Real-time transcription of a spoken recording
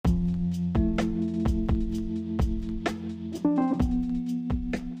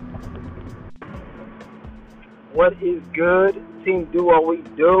What is good? Team Do What We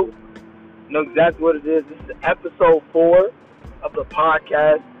Do. You know exactly what it is. This is episode 4 of the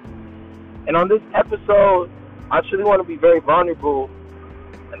podcast. And on this episode, I truly want to be very vulnerable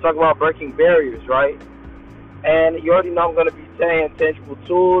and talk about breaking barriers, right? And you already know I'm going to be saying tangible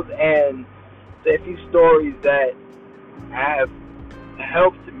tools and say a few stories that have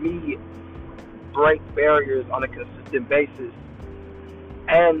helped me break barriers on a consistent basis.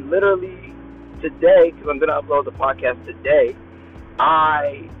 And literally today, because I'm going to upload the podcast today,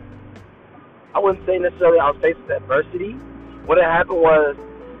 I wouldn't say necessarily I was faced with adversity. What had happened was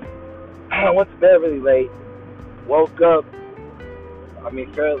I went to bed really late, woke up,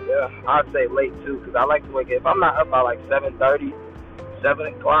 I'd say late too, because I like to wake up. If I'm not up by like 7:30, 7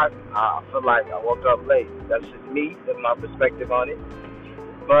 o'clock, I feel like I woke up late. That's just me, that's my perspective on it.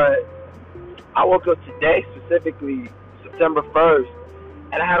 But I woke up today, specifically September 1st,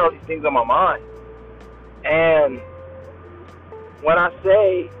 and I had all these things on my mind. And when I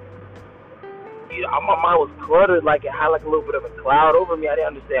say, my mind was cluttered, like it had like a little bit of a cloud over me. I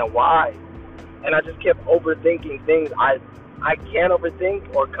didn't understand why. And I just kept overthinking things I can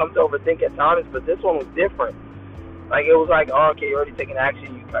overthink or come to overthink at times, but this one was different. Like, it was like, oh, okay, you're already taking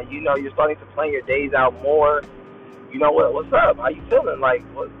action. You're starting to plan your days out more. You know, what's up? How you feeling? Like,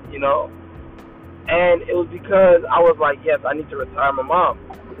 what, And it was because I was like, yes, I need to retire my mom.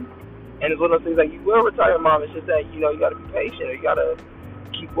 And it's one of those things like, you will retire your mom. It's just that, you got to be patient, or you got to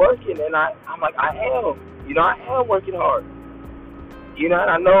keep working. And I'm like, I am. I am working hard. And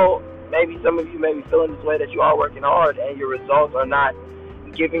I know maybe some of you may be feeling this way, that you are working hard and your results are not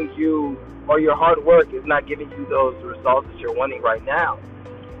giving you, or your hard work is not giving you those results that you're wanting right now.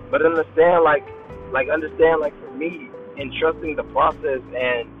 But understand, for me, in trusting the process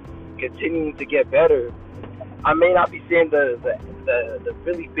and continuing to get better, I may not be seeing the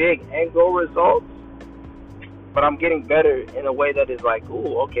really big end goal results, but I'm getting better in a way that is like,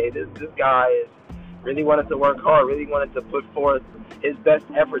 ooh, okay, this guy is really wanted to work hard, really wanted to put forth his best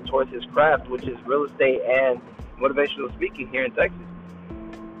effort towards his craft, which is real estate and motivational speaking here in Texas.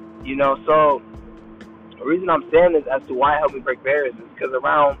 So the reason I'm saying this as to why it helped me break barriers is because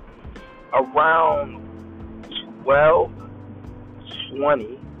around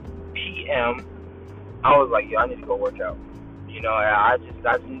 12:20 p.m., I was like, I need to go work out. I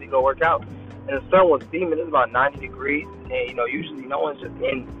just need to go work out. And the sun was beaming. It was about 90 degrees. And, usually no one's just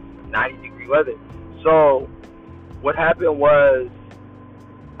in 90-degree weather. So what happened was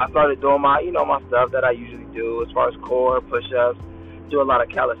I started doing my stuff that I usually do as far as core, push-ups, do a lot of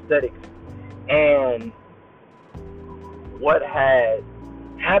calisthenics. And what had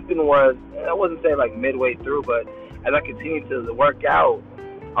happened was, and I wasn't saying like midway through, but as I continued to work out,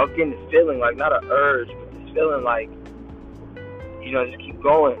 I was getting this feeling, like not an urge, but this feeling like, just keep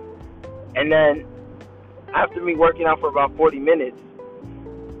going. And then after me working out for about 40 minutes,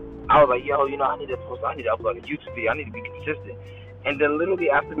 I was like, I need to upload a YouTube video. I need to be consistent. And then literally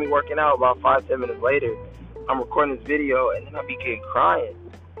after me working out, about 5-10 minutes later, I'm recording this video, and then I began crying.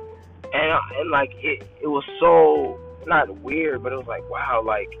 And like, it was so, not weird, but it was like, wow,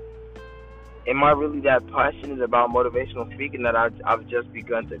 like, am I really that passionate about motivational speaking that I've just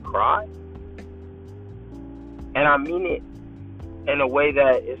begun to cry? And I mean it in a way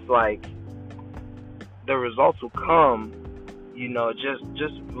that it's like, the results will come,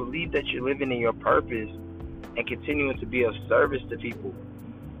 just believe that you're living in your purpose and continuing to be of service to people.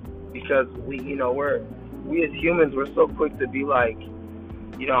 Because we as humans, we're so quick to be like,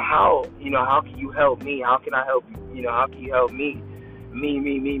 how can you help me? How can I help you? How can you help me? Me,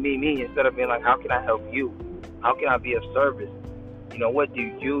 instead of being like, how can I help you? How can I be of service? What do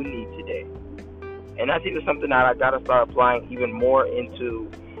you need today? And that's even something that I got to start applying even more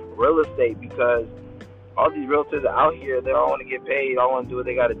into real estate, because all these realtors are out here, they all want to get paid, all want to do what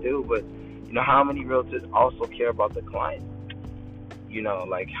they got to do, but how many realtors also care about the client?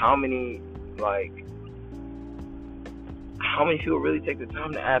 How many people really take the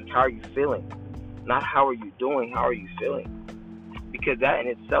time to ask, how are you feeling? Not how are you doing, how are you feeling? Because that in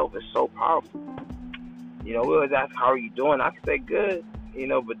itself is so powerful. We always ask, how are you doing? I can say good,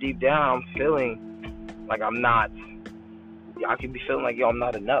 but deep down I'm feeling like I'm not. I could be feeling like, I'm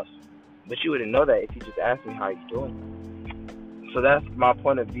not enough. But you wouldn't know that if you just asked me, how are you doing? So that's my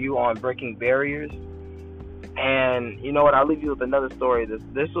point of view on breaking barriers. And you know what? I'll leave you with another story.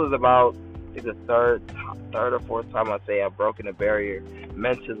 This was about, I think, the third or fourth time I'd say I've broken a barrier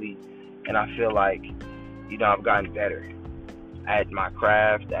mentally. And I feel like, I've gotten better at my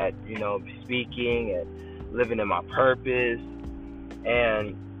craft, at, speaking, at living in my purpose.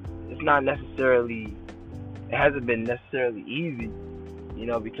 And it hasn't been necessarily easy.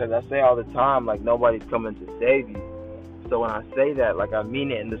 because I say all the time, like, nobody's coming to save you. So when I say that, like, I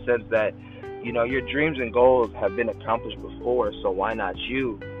mean it in the sense that, your dreams and goals have been accomplished before, so why not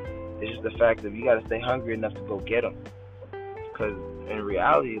you? It's just the fact that you got to stay hungry enough to go get them. Because in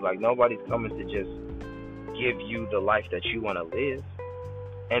reality, like, nobody's coming to just give you the life that you want to live.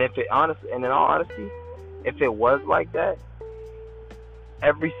 And in all honesty, if it was like that,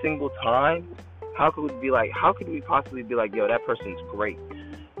 every single time, how could we possibly be like, yo, that person's great?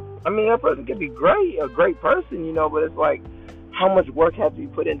 I mean, that person could be great, a great person, but it's like, how much work has to be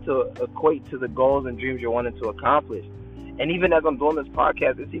put into equate to the goals and dreams you're wanting to accomplish? And even as I'm doing this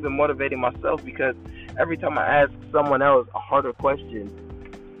podcast, it's even motivating myself, because every time I ask someone else a harder question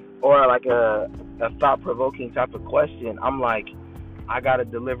or like a thought-provoking type of question, I'm like, I got to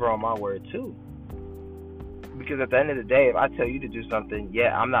deliver on my word too. Because at the end of the day, if I tell you to do something,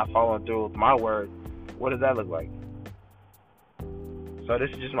 I'm not following through with my word, what does that look like? So this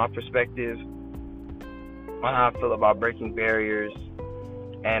is just my perspective on how I feel about breaking barriers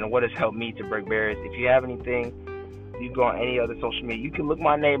and what has helped me to break barriers. If you have anything, you go on any other social media. You can look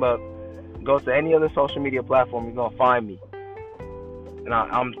my name up, go to any other social media platform, you're going to find me.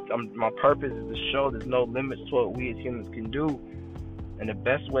 And my purpose is to show there's no limits to what we as humans can do. And the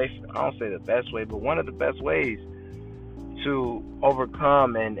best way, I don't say the best way, but one of the best ways to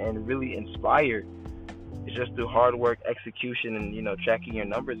overcome and really inspire is just through hard work, execution, and, tracking your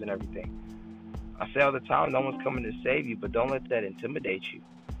numbers and everything. I say all the time, no one's coming to save you, but don't let that intimidate you.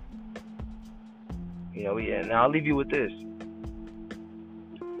 And I'll leave you with this.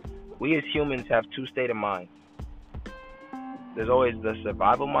 We as humans have two states of mind. There's always the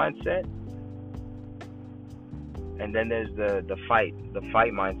survival mindset, and then there's the fight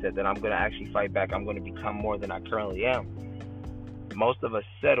mindset, that I'm going to actually fight back. I'm going to become more than I currently am. Most of us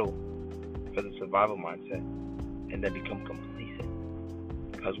settle for the survival mindset and then become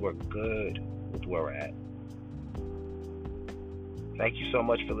complacent because we're good with where we're at. Thank you so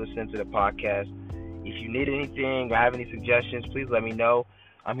much for listening to the podcast. If you need anything or have any suggestions, please let me know.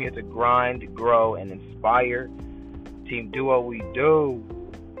 I'm here to grind, grow, and inspire. Team, do what we do.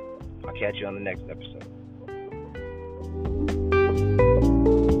 I'll catch you on the next episode.